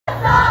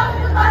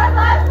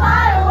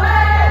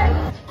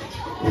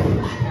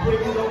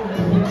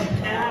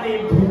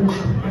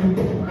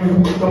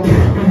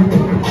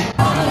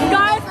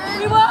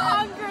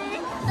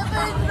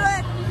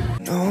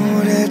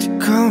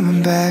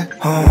coming back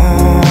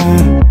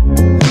home.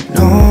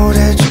 Know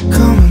that you're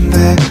coming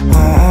back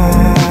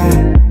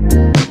home.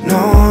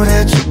 Know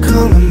that you're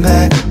coming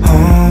back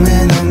home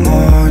in the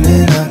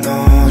morning. I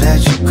know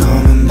that you're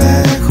coming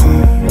back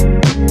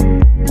home.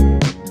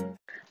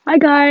 Hi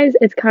guys,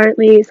 it's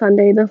currently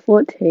Sunday the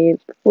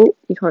 14th. Oh,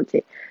 you can't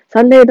see.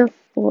 Sunday the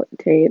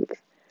 14th.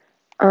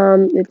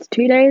 It's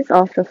 2 days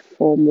after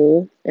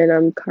formal, and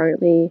I'm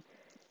currently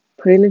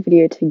putting the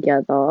video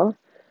together.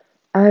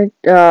 I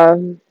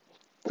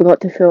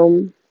forgot to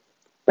film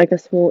like a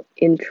small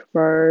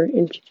intro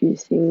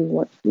introducing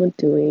what we're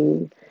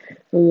doing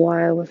and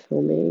why we're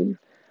filming.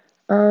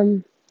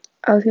 I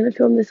was gonna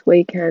film this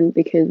weekend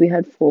because we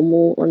had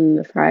formal on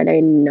the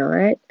Friday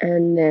night,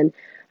 and then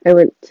I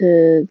went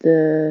to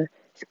the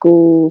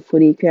school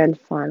footy grand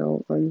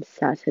final on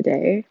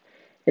Saturday,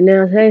 and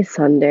now today's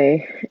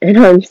Sunday, and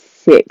I'm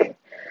sick.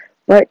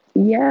 But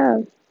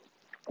yeah,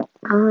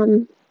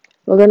 we're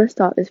gonna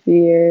start this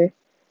video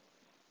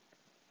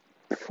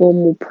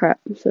formal prep,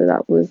 so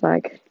that was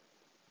like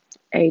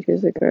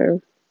ages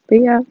ago. But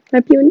yeah,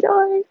 hope you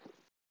enjoy.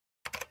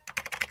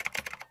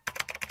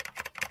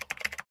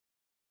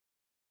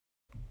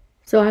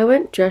 So I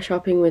went dress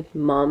shopping with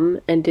mum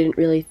and didn't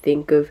really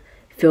think of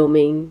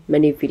filming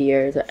many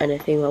videos or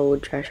anything while we were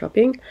dress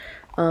shopping.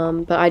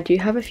 But I do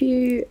have a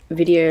few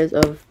videos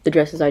of the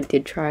dresses I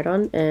did try it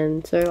on,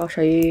 and so I'll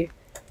show you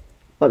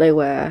what they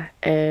were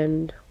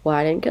and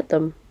why I didn't get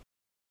them.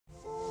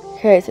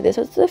 Okay, so this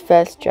was the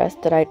first dress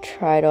that I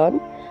tried on.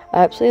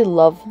 I absolutely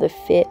love the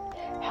fit.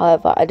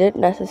 However, I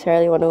didn't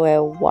necessarily want to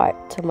wear white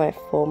to my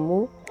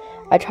formal.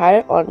 I tried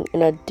it on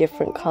in a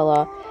different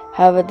colour.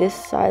 However, this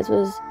size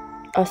was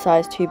a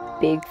size too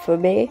big for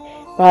me,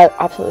 but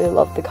I absolutely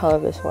love the colour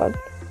of this one.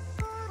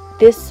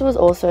 This was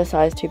also a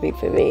size too big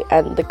for me,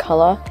 and the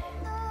colour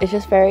is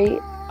just very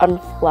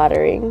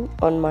unflattering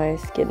on my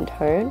skin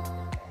tone.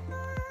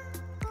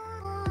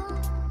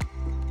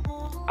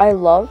 I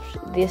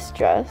loved this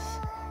dress,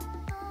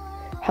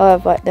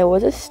 however there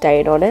was a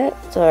stain on it,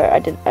 so I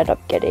didn't end up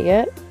getting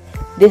it.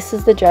 This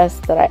is the dress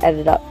that I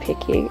ended up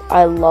picking.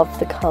 I love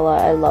the colour,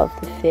 I love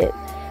the fit,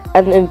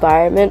 and the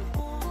environment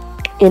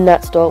in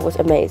that store was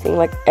amazing.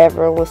 Like,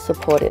 everyone was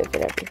supportive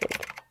and everything.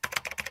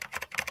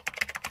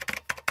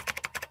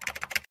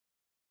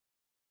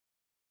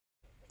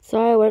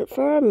 So I went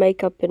for a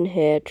makeup and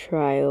hair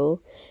trial,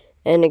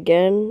 and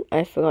again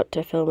I forgot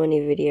to film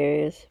any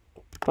videos,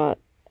 but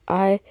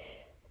I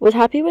was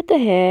happy with the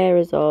hair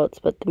results,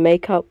 but the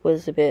makeup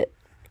was a bit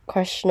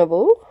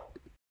questionable.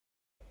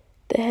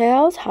 The hair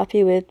I was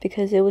happy with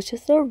because it was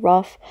just a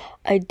rough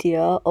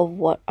idea of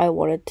what I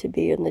wanted to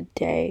be on the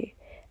day.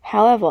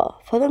 However,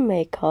 for the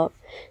makeup,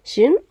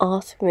 she didn't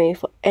ask me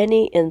for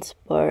any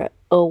inspo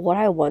or what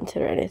I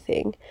wanted or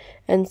anything,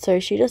 and so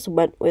she just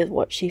went with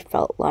what she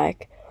felt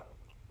like.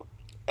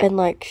 And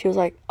like, she was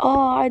like,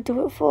 oh, I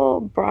do it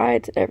for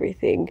brides and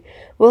everything.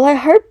 Well, I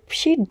hope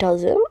she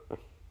doesn't,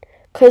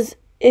 because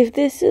if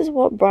this is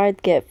what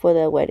brides get for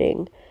their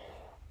wedding,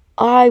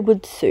 I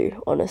would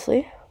sue,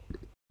 honestly.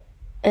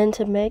 And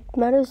to make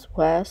matters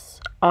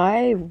worse,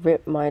 I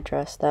ripped my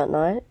dress that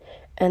night,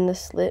 and the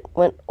slit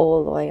went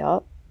all the way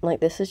up. Like,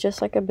 this is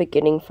just like a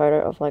beginning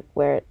photo of like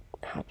where it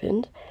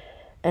happened,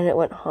 and it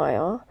went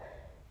higher,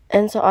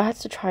 and so I had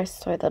to try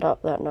sew that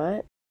up that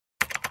night.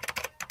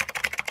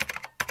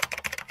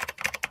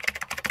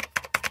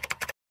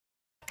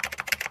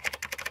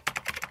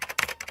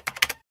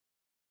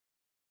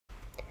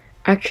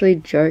 Actually,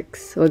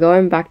 jokes, we're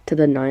going back to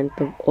the 9th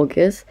of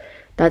August.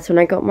 That's when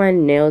I got my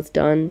nails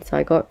done. So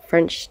I got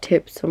French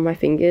tips on my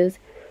fingers,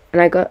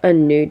 and I got a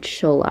nude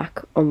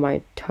shellac on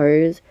my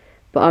toes,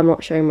 but I'm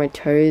not showing my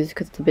toes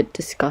because it's a bit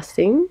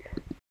disgusting.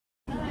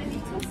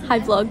 Hi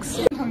vlogs.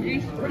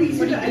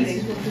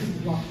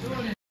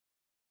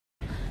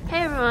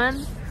 Hey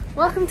everyone,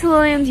 welcome to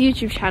Lillian's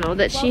YouTube channel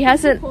that she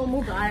hasn't.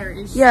 Formal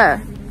diaries. Yeah.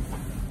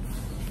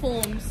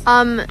 Forms.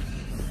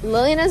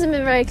 Lillian hasn't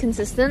been very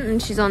consistent,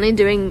 and she's only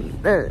doing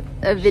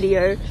a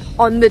video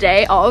on the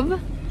day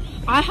of.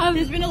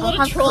 There's been a lot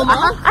of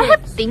trauma. I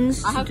have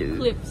things to do. I have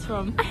clips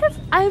from. I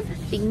have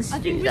things to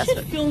do. I think we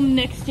should film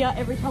next year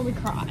every time we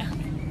cry.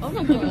 Oh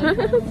my god.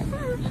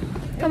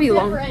 That'll be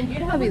long.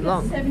 That'll be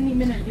long. 70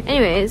 minutes.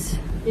 Anyways,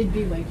 it'd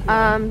be way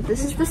too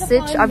this is the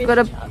stitch. I've got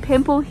a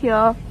pimple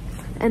here,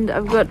 and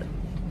I've got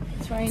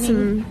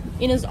some.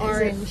 Ina's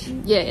orange.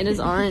 Yeah, Ina's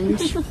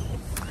orange.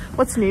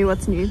 What's new?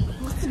 What's new?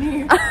 What's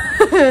new?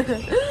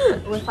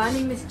 We're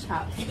finding Miss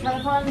Chaps. We're trying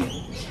to find Miss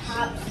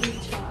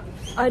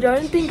Chaps. I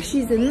don't think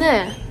she's in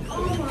there.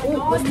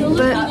 Oh, we're still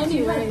looking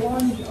anyway.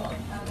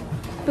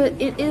 But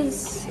it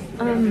is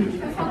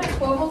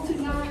 12 to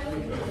 9.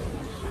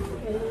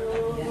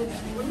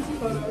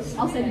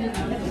 I'll send you.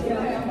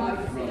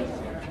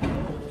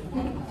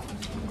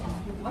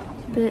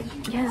 But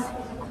yeah.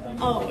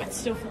 Oh, it's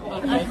still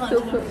full.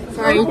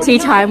 Sorry, tea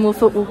time. We'll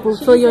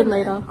fill you in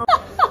later.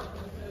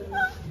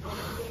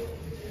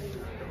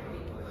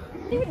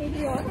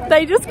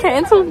 They just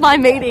cancelled my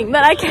meeting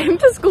that I came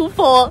to school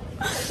for.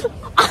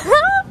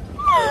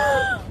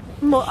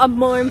 A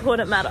more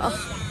important matter.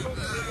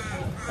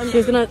 She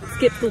was gonna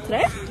skip school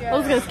today. I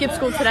was gonna skip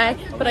school today,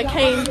 but I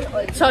came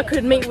so I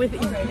could meet with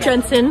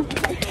Jensen,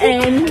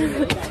 and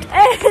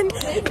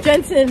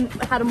Jensen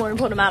had a more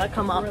important matter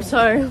come up.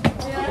 So,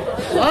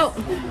 well.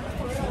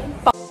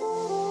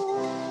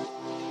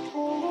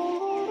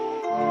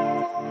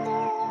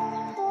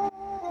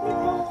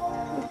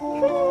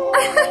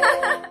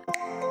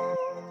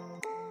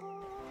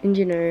 And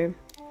you know,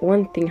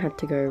 one thing had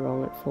to go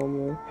wrong at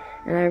formal,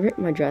 and I ripped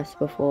my dress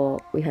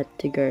before we had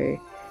to go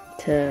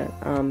to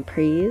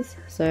pre's,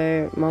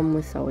 so mum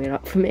was sewing it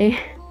up for me.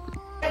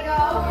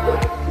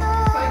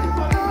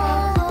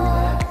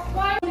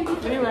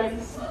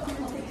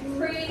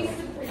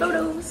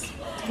 Photos.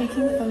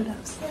 Taking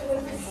photos.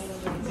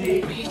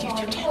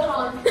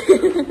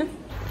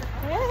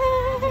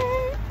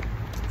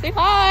 Say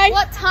hi.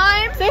 What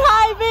time? Say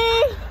hi, B.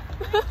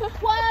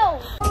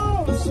 12.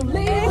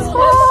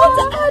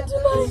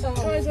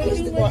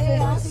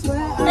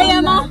 Hey,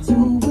 Emma.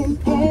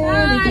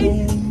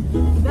 Hi.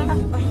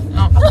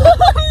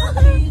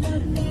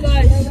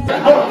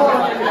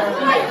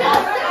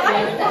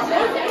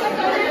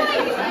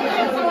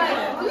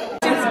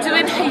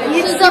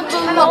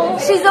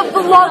 She's a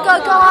vlogger,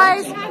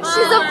 guys.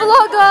 She's a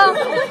vlogger.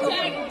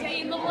 Day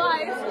in the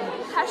life.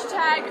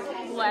 Hashtag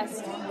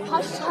blessed.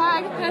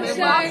 Hashtag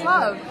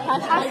love.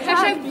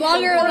 Hashtag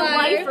vlogger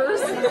life.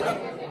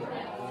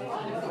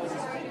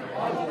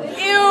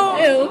 Ew.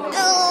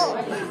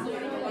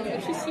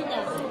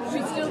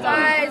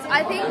 Guys,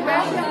 I think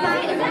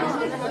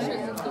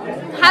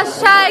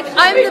hashtag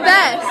I'm the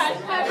best.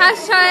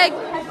 Hashtag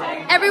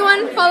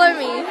everyone follow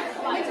me.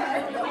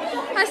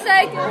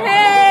 Hashtag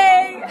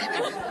hey.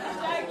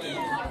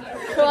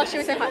 Cool, should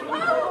we say hi?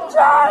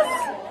 Jess!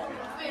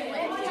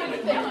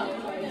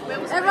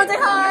 Everyone say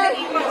hi!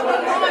 Oh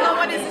my god,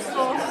 what is this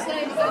for?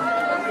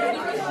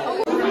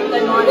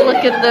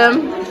 Look at them.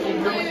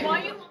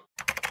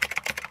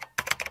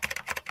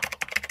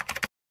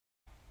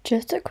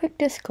 Just a quick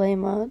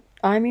disclaimer,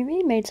 I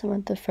maybe made some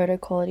of the photo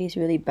qualities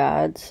really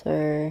bad,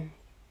 so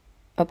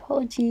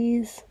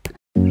apologies.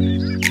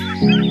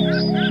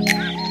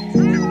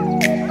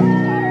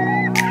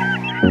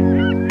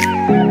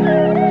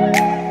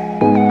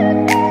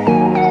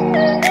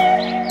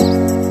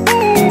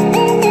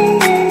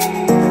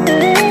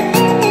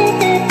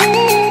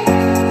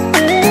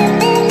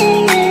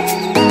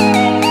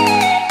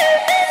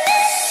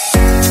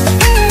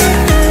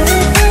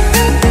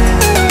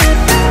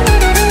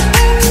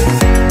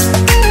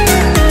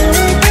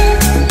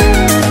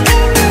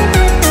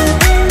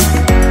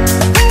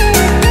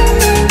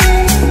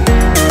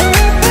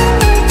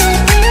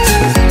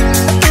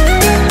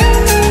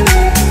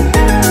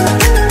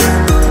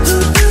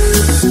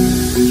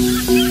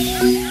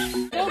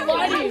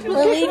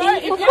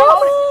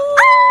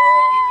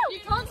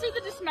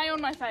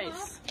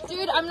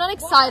 Dude, I'm not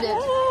excited.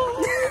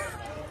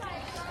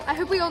 I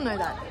hope we all know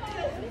that.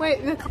 Wait,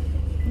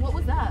 what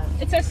was that?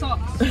 It's our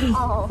socks.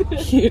 Oh.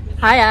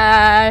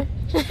 Hi.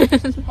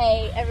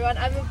 Hey everyone,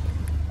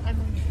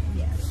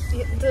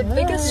 the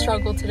biggest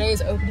struggle today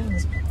is opening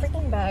this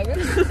freaking bag.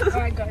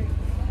 Alright, go.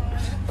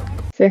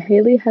 So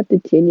Haley had the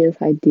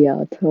genius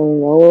idea to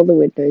roll all the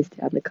windows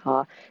down the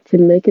car to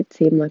make it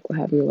seem like we're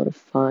having a lot of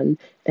fun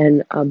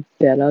and are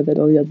better than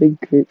all the other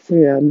groups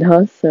around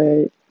us.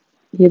 So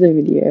here's a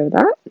video of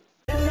that.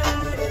 Put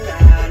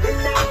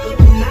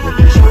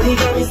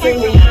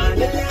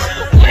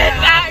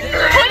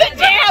it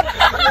down!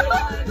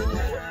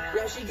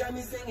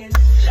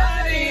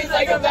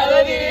 Like a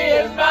melody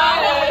in my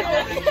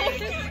head.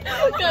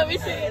 Got me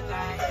singing.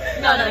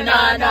 Na na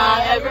na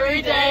na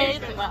every day.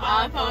 Like my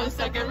iPhone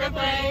stuck in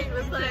replay.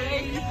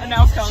 And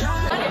now it's gone.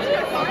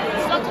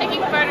 Stop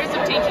taking photos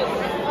of teachers.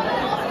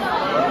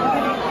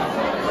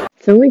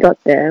 So when we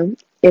got there,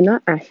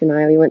 Ash and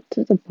I, we went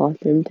to the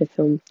bathroom to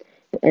film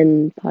the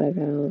end part of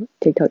our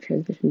TikTok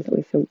transitions that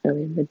we filmed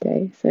earlier in the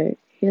day. So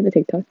here are the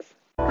TikToks.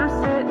 I'm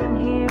sitting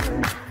here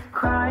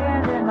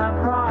crying in my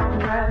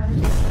progress.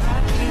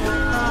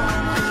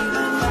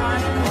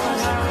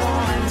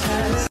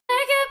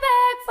 Take it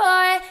back for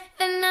it,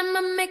 then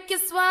I'ma make you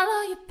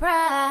swallow your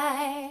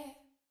pride.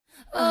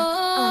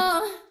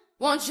 Oh,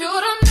 want you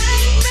to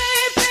make me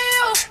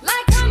feel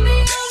like I'm the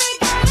only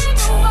girl in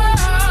the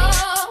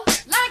world,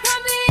 like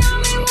I'm the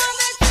only one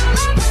that you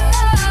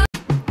love.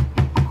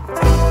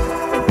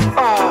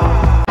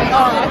 Oh, I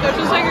thought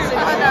she was like,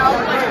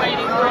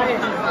 waiting for it.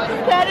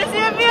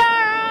 Courtesy of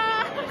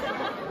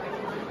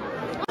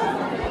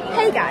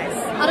Hey guys,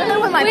 I don't know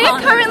where my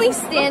We're currently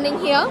standing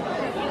here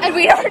and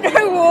we don't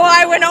know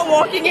why we're not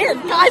walking in.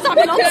 Guys, I'm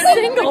not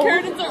single. The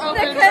curtains are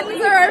open. The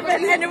curtains are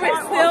open and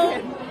we're still...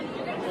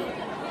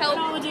 Help.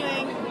 What are we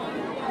doing?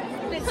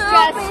 It's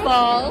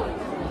stressful.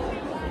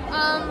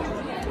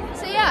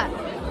 So yeah.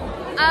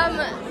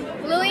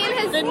 Lillian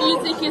has... The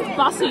music is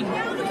buzzing.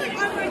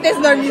 There's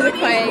no music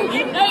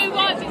playing. No, it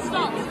was. It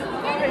stopped.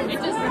 It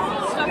just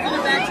stopped in a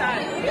bad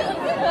time.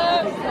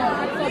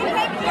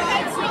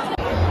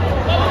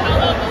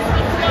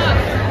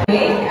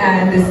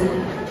 And this is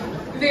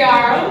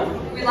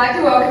Bariano. We like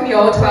to welcome you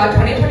all to our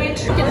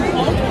 2022. Okay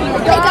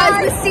guys,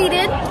 we're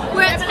seated.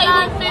 We're at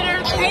table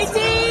 18.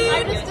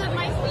 I just did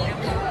my seat.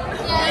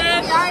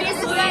 Yeah, guys, this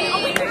is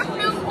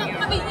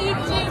For the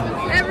YouTube.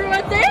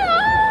 everyone say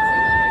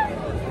hi.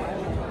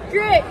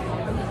 Great.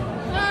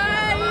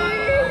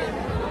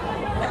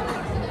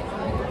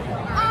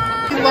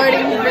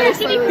 Loading really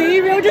slowly.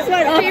 B-reel just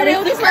went off.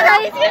 B-reel just went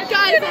off.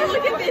 Guys,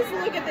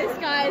 look at this,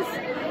 guys.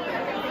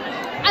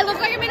 I look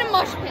like I'm in a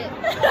mosh pit.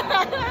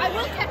 I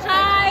will catch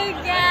hi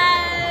again.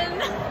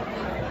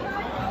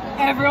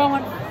 Everyone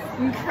went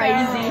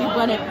crazy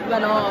when it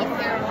went off.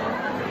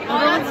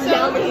 Everyone's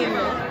yelling.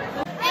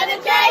 And the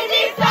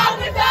crazy song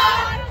is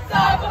on. So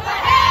put my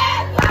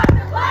hands up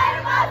and play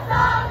my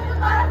song. The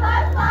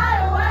butterflies fly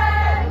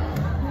away.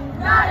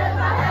 Not in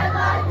my head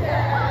like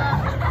this.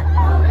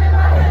 Moving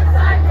my hips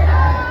like this.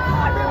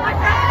 I put my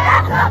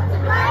hands up to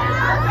play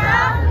my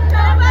song.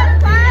 The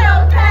butterflies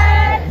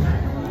okay.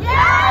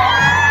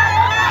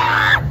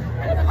 Yeah!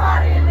 It's a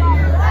party in the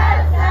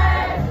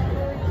USA.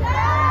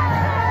 Yeah!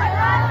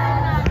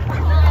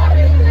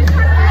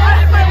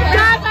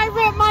 Guys, I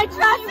ripped my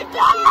dress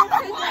again.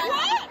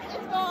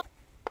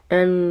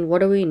 And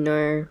what do we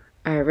know?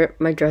 I ripped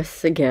my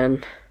dress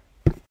again.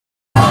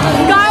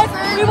 Guys,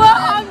 we were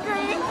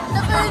hungry.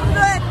 The food's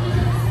good.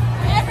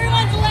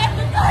 Everyone's left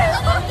the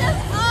table. It's just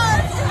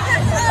us.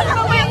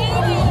 But we're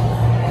eating.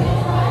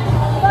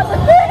 But the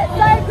food is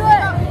so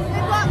good.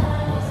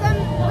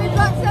 We've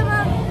got some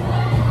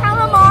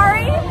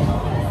calamari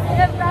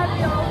and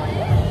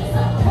ravioli.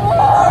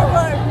 Oh,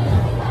 good.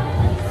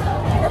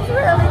 It's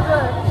really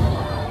good.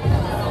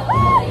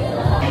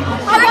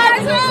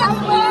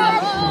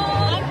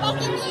 I'm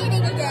fucking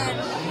eating again.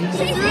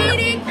 She's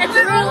eating. It's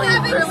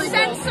really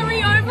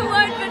sensory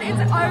overload, but it's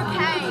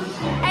okay.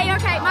 Hey,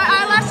 okay, my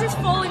eyelash is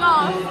falling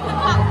off.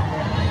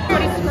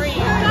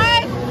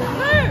 Guys,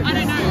 I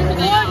don't know.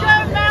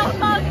 Water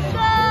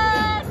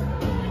malfunction.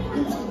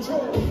 Is it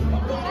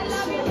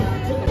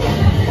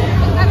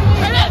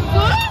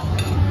good?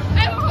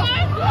 It's so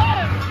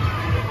good.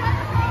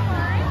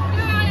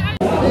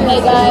 Hey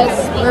guys,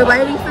 we're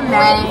waiting for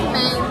May.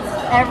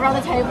 Every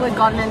other table had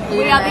gotten an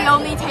We are the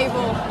only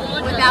table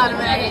without a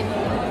maid.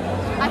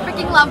 I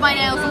freaking love my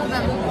nails, look at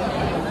them.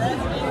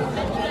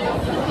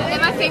 They're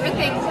my favorite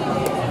things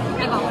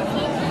ever.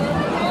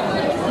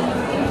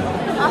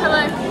 Oh,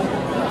 hello.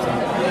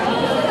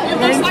 It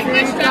looks like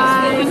my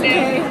straps over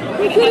there.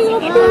 We're getting our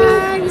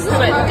bags.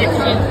 But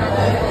different.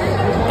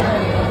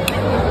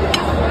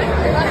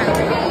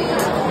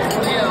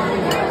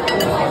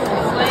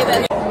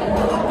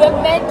 The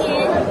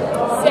menu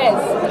says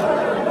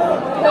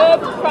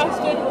herb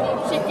crusted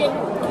chicken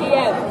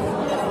Kiev.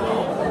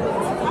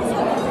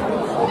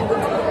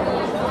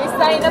 This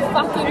ain't a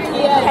fucking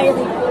Kiev.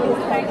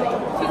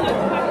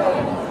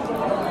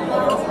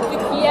 The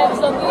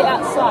Kiev's on the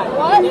outside.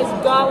 What? There's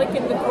garlic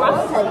in the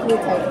crust. I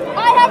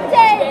have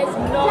tape! There's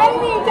no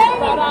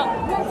butter.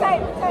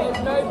 There's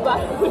no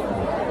butter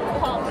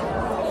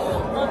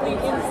on the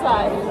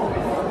inside.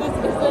 This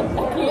isn't a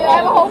Kiev. I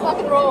have a whole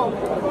fucking roll.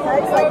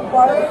 It's like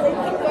barley.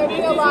 This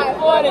is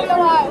important.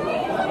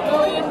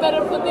 Nguyen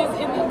better put this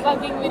in the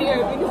fucking video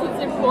because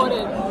it's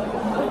important.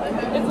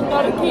 It's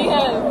not a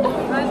Kiev.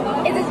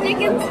 It's a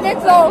chicken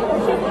schnitzel.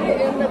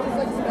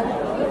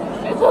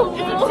 It's a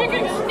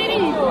chicken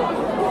snitty.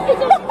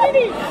 It's a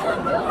snitty.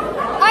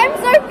 I'm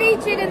so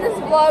featured in this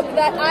vlog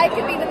that I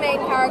could be the main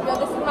character.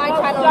 This is my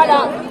channel shut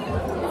now. up.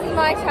 This is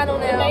my channel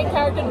The now. main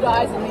character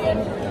dies in the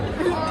end.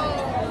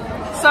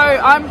 So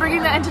I'm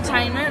bringing the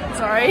entertainment,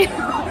 sorry.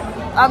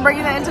 I'm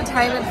bringing the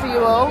entertainment for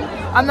you all.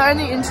 I'm the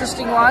only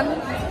interesting one,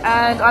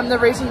 and I'm the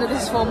reason that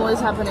this formal is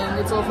happening.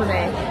 It's all for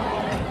me.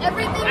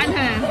 Everything And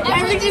her.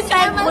 Everything you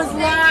said was Was a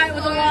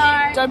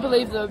lie. Don't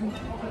believe them.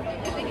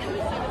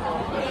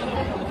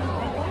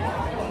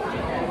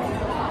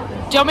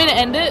 Do you want me to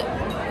end it?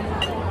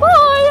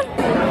 Bye!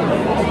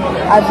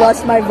 I've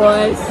lost my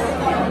voice.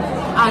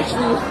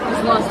 Ashley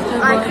has lost her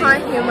I voice.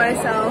 can't hear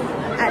myself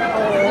at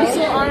all. We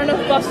saw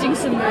Arnold busting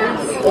some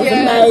moves. It was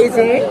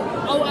amazing.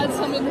 I'll add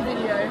some in the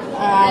video.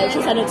 Alright,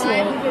 just send it to me.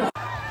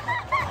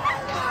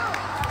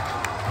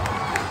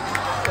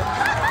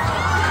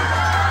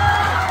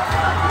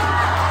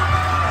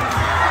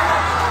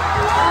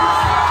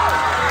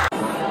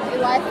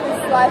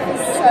 Life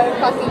is so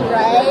fucking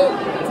great.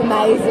 It's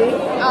amazing.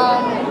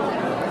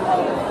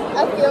 I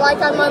feel like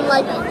I'm on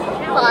like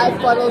 5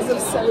 bottles of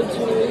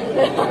soju.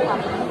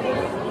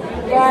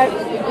 Right,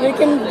 we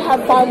can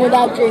have fun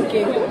without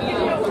drinking.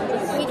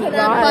 We can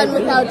have fun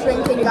without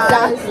drinking,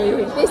 guys.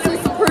 Exactly. This is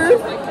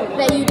proof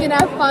that you can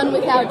have fun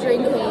without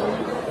drinking.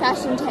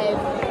 Fashion tape,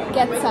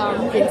 get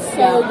some. It's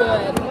so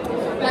good.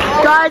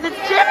 Now, Guys, it's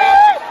Jimmy!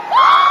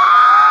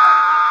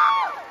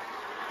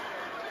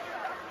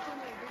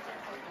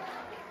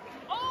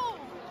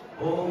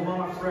 All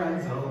my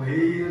friends are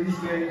leading,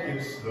 take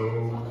it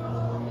slow.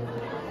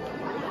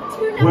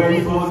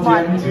 Wait for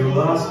them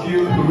to ask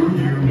you who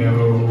you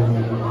know.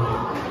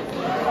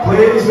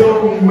 Please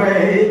don't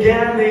make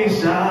any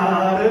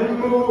sudden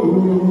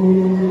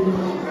move.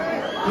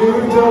 You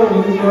don't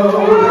know the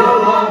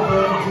love of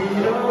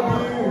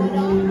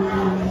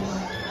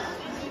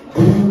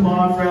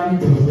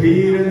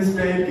jeden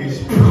steek is.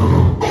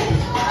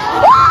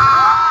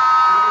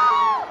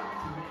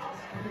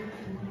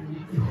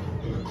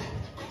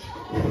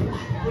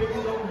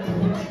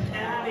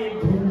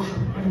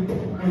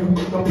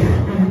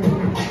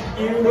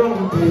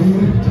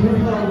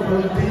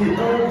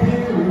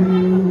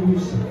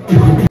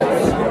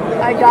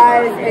 Hi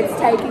guys, it's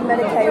taking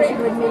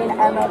medication with me and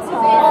Emma time.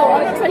 Oh,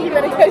 I'm taking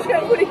medication,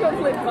 I'm putting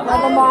on lip balm.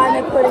 Never mind,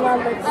 I'm putting on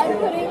lipstick. I'm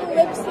putting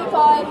lipstick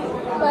on,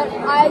 but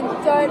I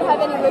don't have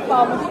any lip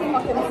balm, which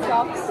fucking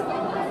sucks.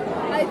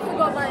 I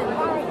forgot mine.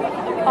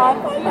 Can't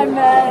find my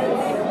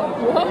meds.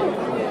 What?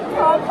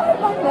 Can't find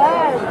my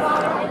meds.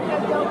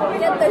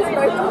 Get those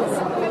vocals.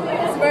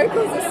 Those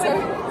vocals are so...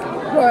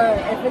 Bro,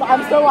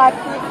 I'm still like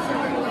this.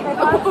 If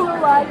I'm still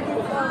like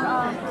this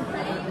on,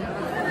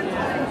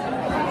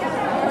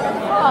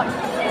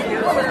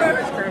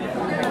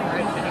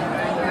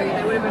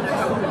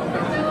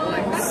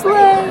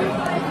 Slay!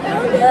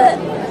 Found it!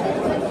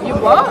 You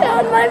what? I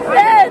found my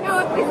meds!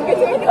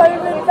 It's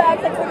COVID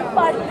bags I couldn't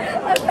find a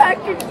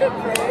package to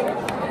bring.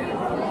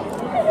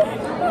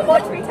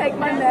 Watch me take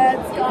my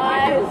meds,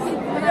 guys.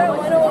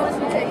 I don't want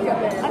you to take your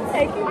meds. I'm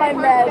taking my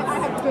meds.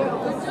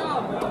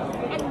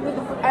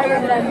 I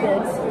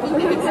remembered.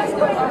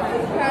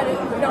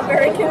 Not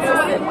very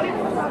consistent.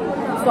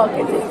 It's not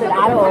consistent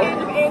at all.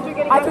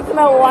 I took them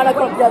at 1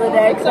 o'clock the other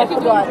day because I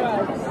forgot.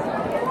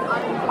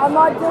 I'm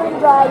not doing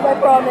drugs, I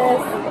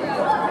promise.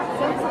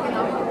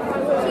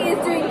 She is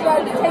doing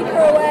drugs, take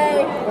her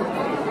away.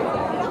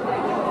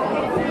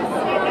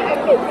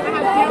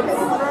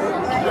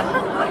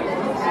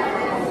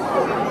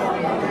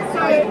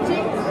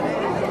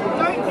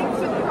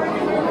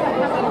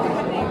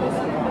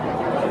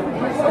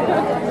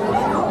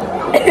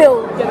 Ew. You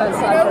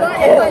know what?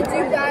 If I do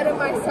bad on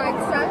my psych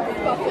sack,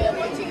 fuck it.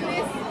 Watching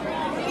this.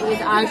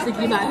 Was I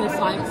thinking about her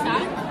slime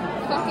sack?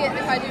 Fuck it.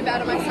 If I do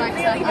bad on my psych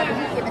sack, I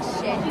don't give a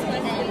shit.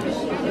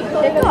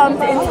 Here comes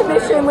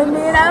intermission with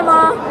me and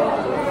Emma.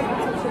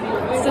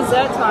 It's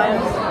dessert time.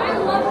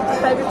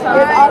 Favorite We've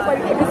time. asked when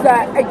for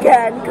dessert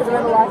again because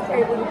we're the last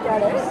able to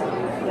get it.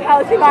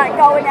 How's your night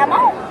going,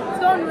 Emma? It's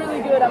going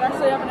really good. I'm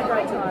actually having a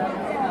great time.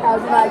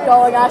 How's your night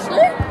going,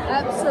 Ashley?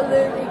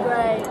 Absolutely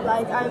great.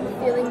 Like, I'm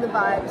feeling the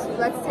vibes.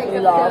 Let's take a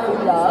Love,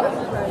 film. love.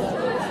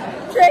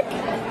 Trick,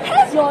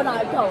 how's your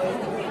night going?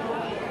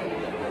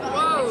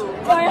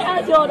 Whoa. Sorry,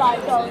 how's your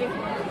night going?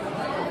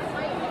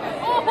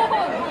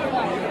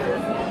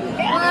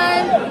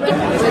 I'm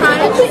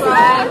trying to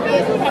try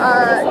creme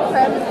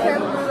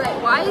brulee.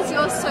 Why is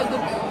yours so good?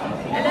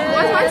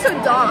 Why is mine so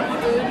dark,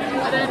 dude?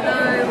 I don't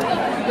know.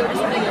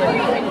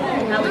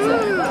 How is it?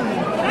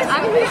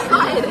 I'm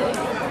excited.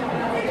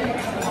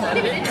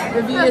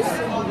 Reviews.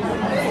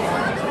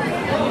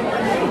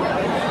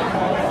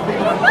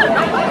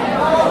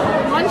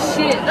 One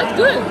shit. That's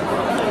good.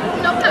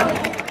 Not bad.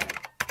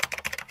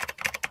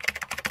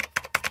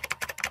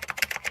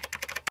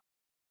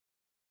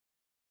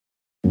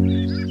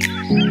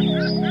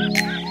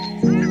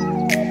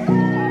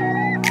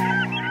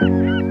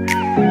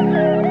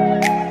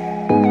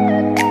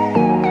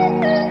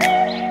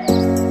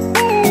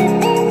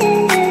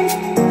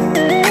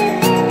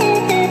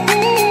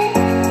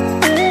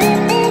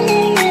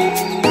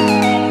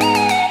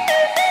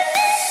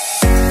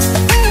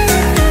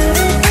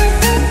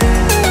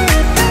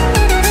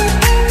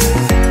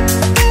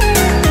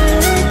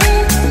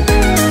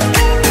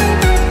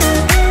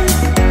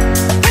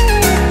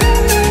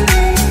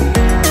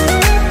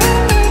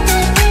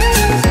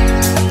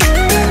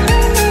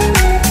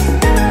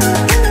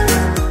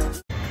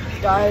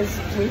 Guys,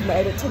 we've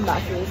made it to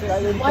Mackey's and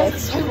I'm in Why is it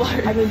so low?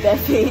 I'm in bare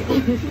feet.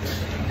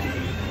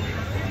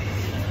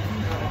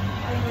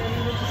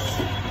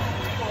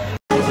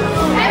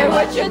 Hey,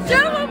 what you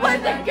doing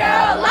with a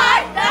girl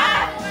like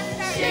that?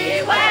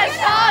 She wears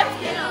hard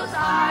heels, I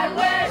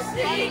wear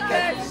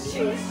sneakers.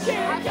 She's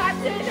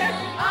cheer-captain her.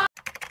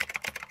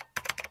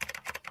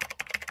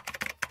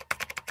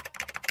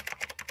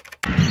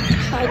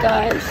 Hi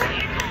guys.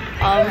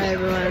 Hi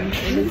everyone.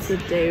 It's the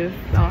day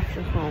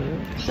after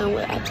home. So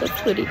we're at the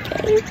footy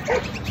game.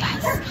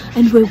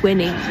 And we're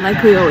winning,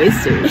 like we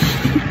always do.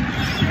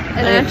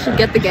 And I actually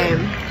get the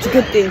game. It's a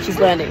good thing she's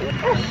learning.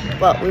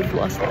 But we've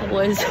lost our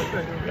boys.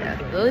 Yeah,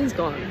 Lily's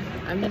gone.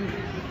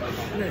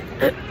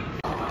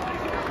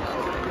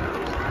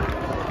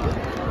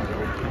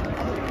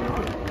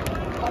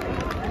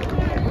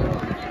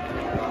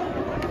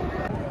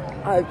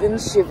 I've been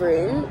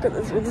shivering because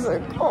it's been so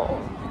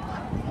cold.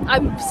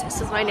 I'm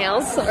obsessed with my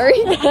nails,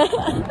 sorry.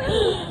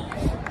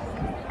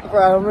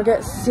 Bro, I'm gonna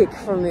get sick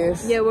from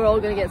this. Yeah, we're all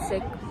gonna get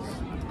sick.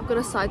 I've got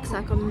a psych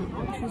sack on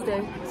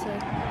Tuesday, so.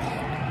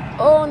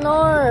 Oh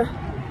no!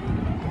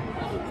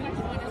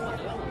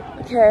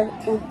 Okay,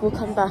 we'll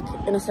come back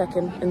in a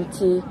second and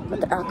see what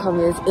the outcome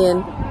is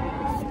in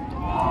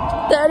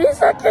 30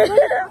 seconds!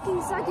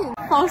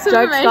 False Jokes,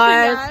 information,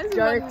 guys. We've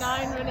got Jokes.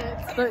 9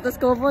 minutes. Look, the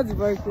scoreboard's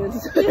broken.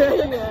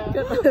 Yeah.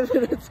 Got 5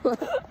 minutes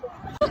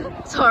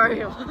left.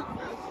 Sorry.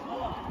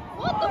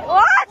 What the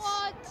What?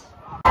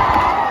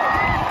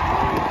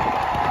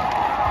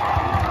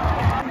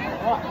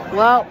 What?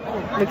 Well,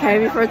 we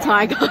came here for a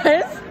tie,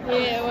 guys.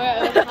 Yeah,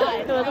 we're a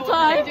tie. It was a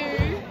tie. Do.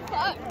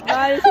 Fuck.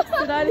 96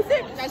 to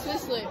 96. That's for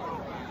sleep.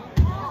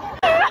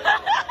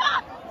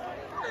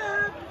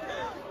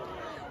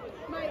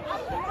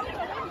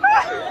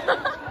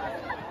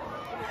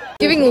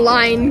 Giving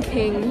Lion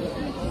King.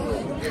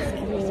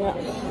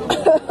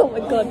 Oh my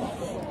god.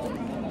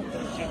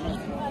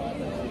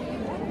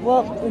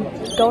 Well,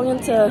 going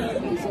into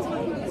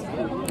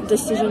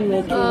decision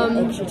making,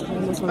 extra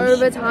time was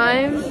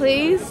Overtime,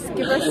 please.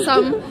 Give us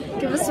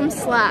some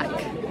slack.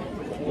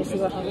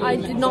 I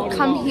did not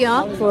come here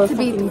to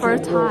be for a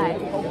tie.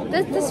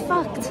 That's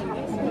fucked.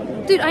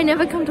 Dude, I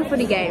never come to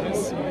footy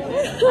games.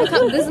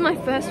 This is my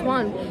first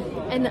one.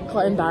 And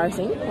quite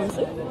embarrassing,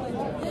 honestly.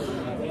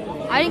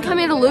 I didn't come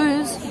here to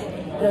lose.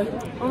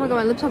 Oh my god,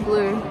 my lips are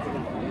blue.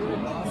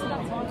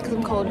 Because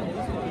I'm cold.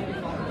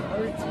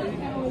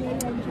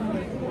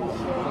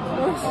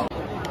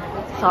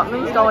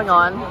 Something's going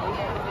on,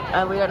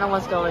 and we don't know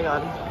what's going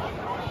on.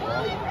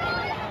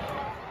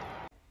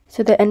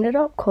 So they ended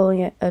up calling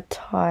it a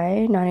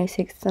tie,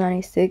 96 to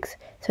 96,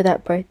 so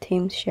that both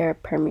teams share a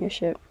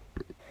premiership.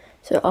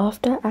 So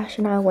after Ash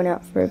and I went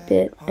out for a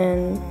bit,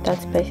 and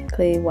that's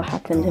basically what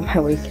happened in my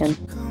weekend.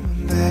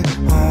 Back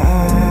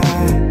home.